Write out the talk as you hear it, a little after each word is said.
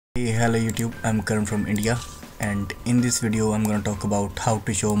Hey, hello YouTube, I'm Karan from India, and in this video I'm going to talk about how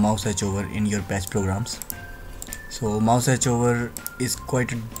to show mouse hover in your patch programs. So mouse hover is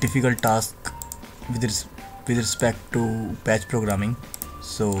quite a difficult task with respect to patch programming.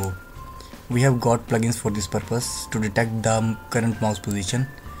 So we have got plugins for this purpose to detect the current mouse position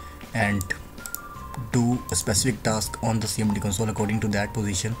and do a specific task on the CMD console according to that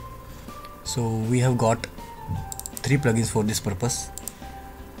position. So we have got 3 plugins for this purpose,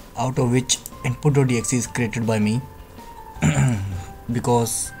 out of which input.exe is created by me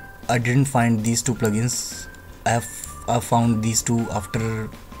because I didn't find these 2 plugins. I found these 2 after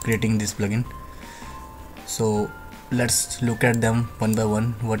creating this plugin. So let's look at them one by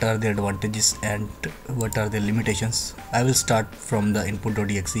one. What are their advantages and what are their limitations? I will start from the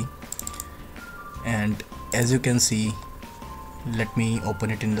input.exe, and as you can see, let me open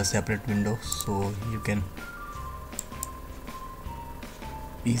it in the separate window so you can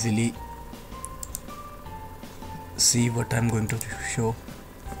easily see what I'm going to show.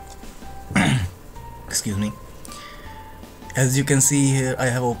 Excuse me. As you can see here, I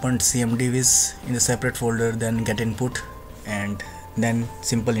have opened cmdwiz in a separate folder, then get input and then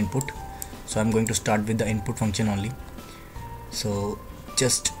simple input. So I'm going to start with the input function only. So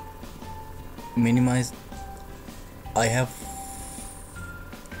just minimize. I have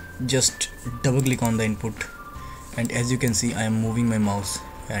just double click on the input, and as you can see, I am moving my mouse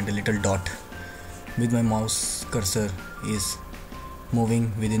and a little dot with my mouse cursor is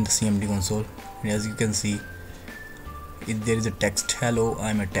moving within the CMD console. And as you can see, there is a text, hello,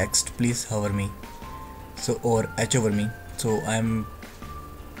 I am a text, please hover me, so, or hover me. So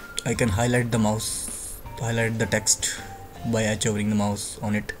I can highlight the text by hovering the mouse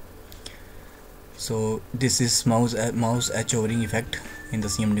on it. So this is mouse hovering effect in the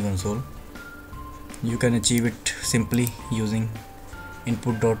CMD console. You can achieve it simply using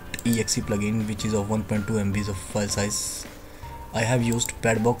input.exe plugin, which is of 1.2 MB of file size. I have used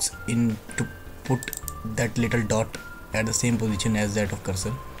padbox in to put that little dot at the same position as that of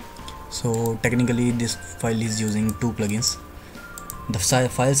cursor. So technically this file is using 2 plugins. The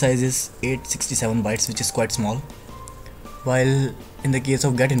file size is 867 bytes, which is quite small, while in the case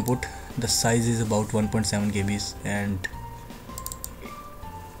of get input the size is about 1.7 KB, and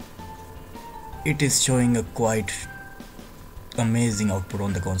it is showing a quite amazing output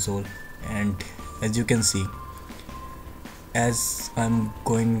on the console. And as you can see, as I'm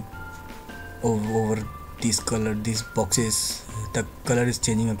going over these boxes, the color is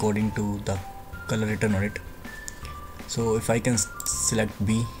changing according to the color written on it. So if I can select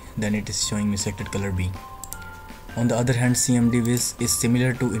B, then it is showing me selected color B. On the other hand, cmdwiz is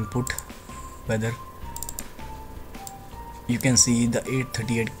similar to input, whether you can see the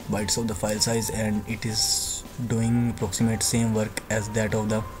 838 bytes of the file size, and it is doing approximate same work as that of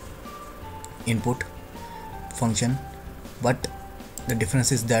the input function, but the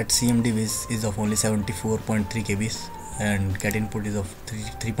difference is that cmdwiz is of only 74.3 KB and get input is of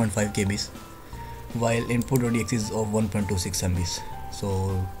 3.5 KB, while input.exe is of 1.26 MB.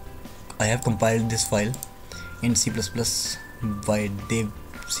 So I have compiled this file in C++ by the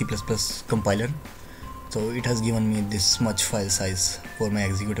C++ compiler. So it has given me this much file size for my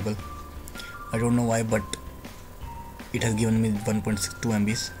executable. I don't know why, but it has given me 1.62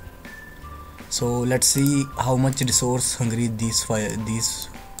 MB. So let's see how much resource hungry these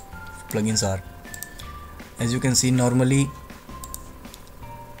plugins are. As you can see, normally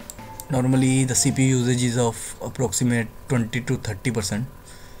the CPU usage is of approximate 20 to 30%,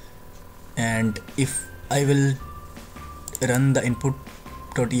 and if I will run the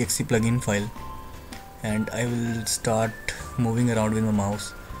input.exe plugin file and I will start moving around with my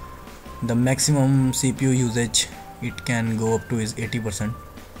mouse, the maximum CPU usage it can go up to is 80%.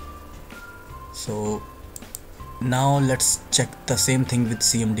 So now let's check the same thing with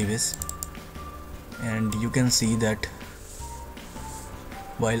cmdwiz, and you can see that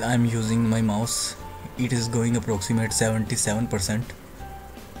while I'm using my mouse, it is going approximate 77%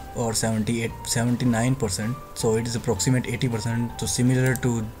 or 79%, so it is approximate 80%, so similar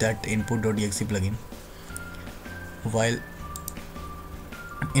to that input.exe plugin. While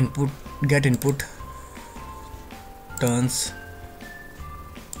get input turns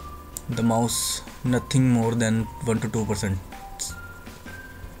the mouse nothing more than 1 to 2%.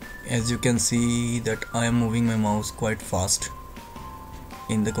 As you can see that I am moving my mouse quite fast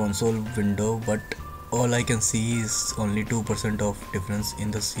in the console window, but all I can see is only 2% of difference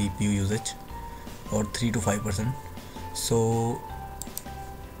in the CPU usage, or 3 to 5%. So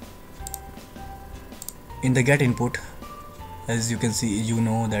in the get input, as you can see, you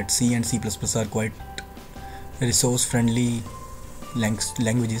know that C and C++ are quite resource friendly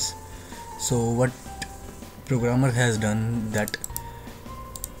languages. So what programmer has done that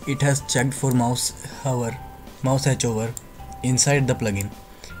it has checked for mouse hover inside the plugin,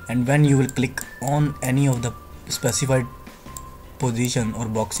 and when you will click on any of the specified position or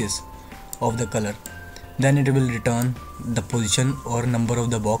boxes of the color, then it will return the position or number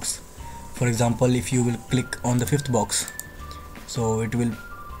of the box. For example, if you will click on the 5th box, so it will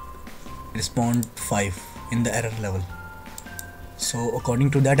respond 5 in the error level. So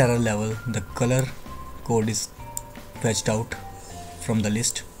according to that error level, the color code is fetched out from the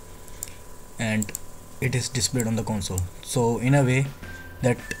list and it is displayed on the console. So in a way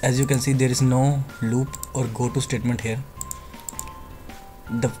that, as you can see, there is no loop or go to statement here.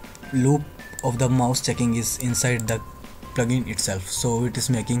 The loop of the mouse checking is inside the plugin itself, so it is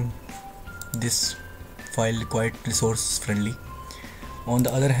making this file quite resource friendly. On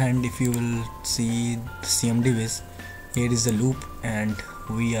the other hand, if you will see the cmdwiz, here is the loop and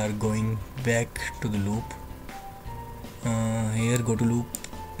we are going back to the loop. Here go to loop,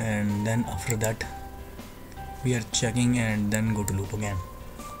 and then after that we are checking and then go to loop again.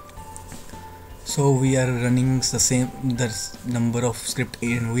 So we are running the number of script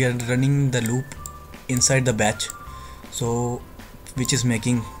in, we are running the loop inside the batch, so which is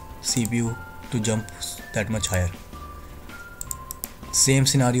making CPU to jump that much higher. Same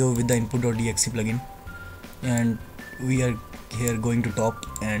scenario with the input.exe plugin, and we are here going to top,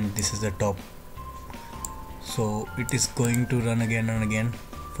 and this is the top, so it is going to run again and again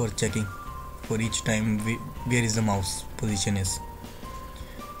for checking for each time where is the mouse position is.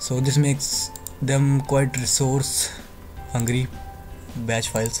 So this makes them quite resource hungry batch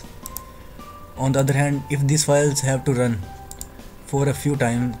files. On the other hand, if these files have to run for a few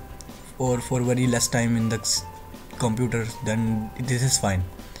time or for very less time in the computer, then this is fine.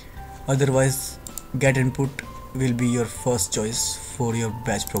 Otherwise, get input will be your first choice for your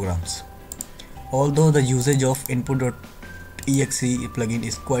batch programs. Although the usage of input.exe plugin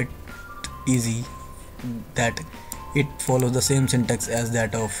is quite easy, that it follows the same syntax as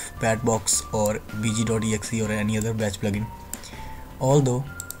that of patbox or bg.exe or any other batch plugin. Although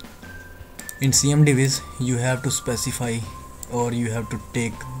in cmdwiz you have to specify, or you have to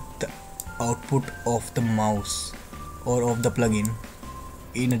take the output of the mouse or of the plugin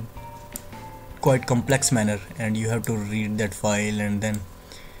in a quite complex manner, and you have to read that file and then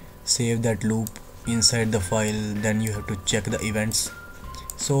save that loop inside the file, then you have to check the events.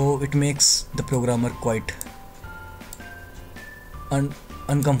 So it makes the programmer quite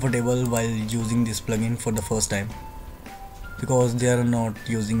uncomfortable while using this plugin for the first time, because they are not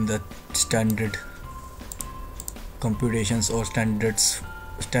using the standard computations or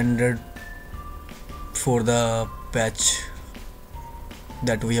standard for the patch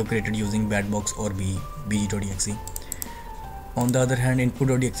that we have created using batbox or bg.exe. On the other hand,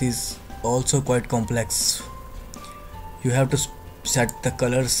 input.exe is also quite complex. You have to set the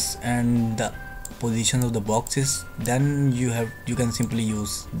colors and the positions of the boxes, then you can simply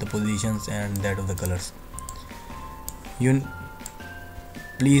use the positions and that of the colors.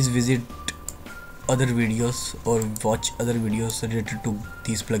 Please visit other videos or watch other videos related to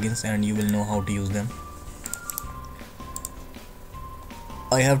these plugins and you will know how to use them.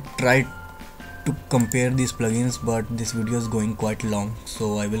 I have tried to compare these plugins, but this video is going quite long,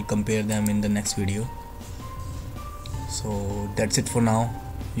 so I will compare them in the next video. So that's it for now.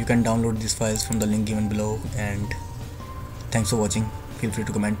 You can download these files from the link given below, and thanks for watching. Feel free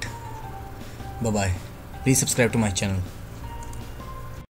to comment. Bye bye. Please subscribe to my channel.